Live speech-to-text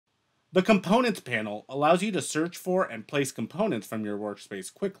The Components panel allows you to search for and place components from your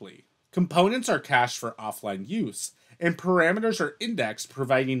workspace quickly. Components are cached for offline use, and parameters are indexed,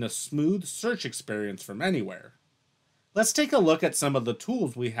 providing a smooth search experience from anywhere. Let's take a look at some of the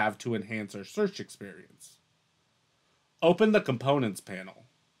tools we have to enhance our search experience. Open the Components panel.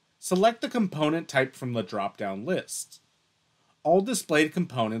 Select the component type from the drop-down list. All displayed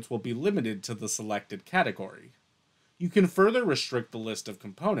components will be limited to the selected category. You can further restrict the list of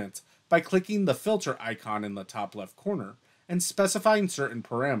components by clicking the filter icon in the top left corner and specifying certain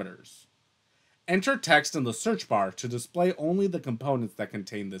parameters. Enter text in the search bar to display only the components that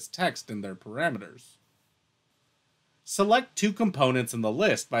contain this text in their parameters. Select two components in the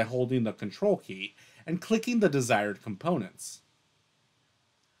list by holding the Control key and clicking the desired components.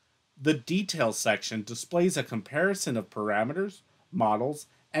 The Details section displays a comparison of parameters, models,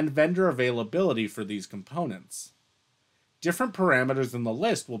 and vendor availability for these components. Different parameters in the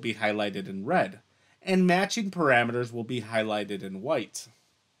list will be highlighted in red, and matching parameters will be highlighted in white.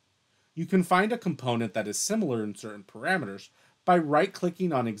 You can find a component that is similar in certain parameters by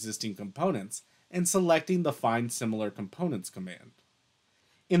right-clicking on existing components and selecting the Find Similar Components command.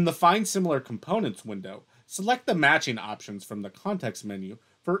 In the Find Similar Components window, select the matching options from the context menu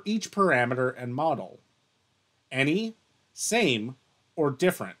for each parameter and model: Any, Same, or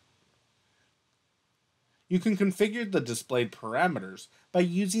Different. You can configure the displayed parameters by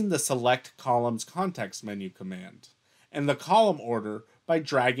using the Select Columns context menu command, and the column order by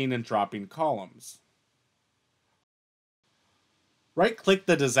dragging and dropping columns. Right-click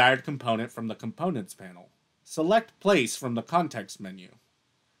the desired component from the Components panel. Select Place from the context menu.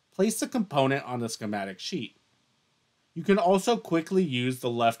 Place the component on the schematic sheet. You can also quickly use the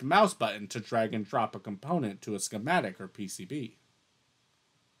left mouse button to drag and drop a component to a schematic or PCB.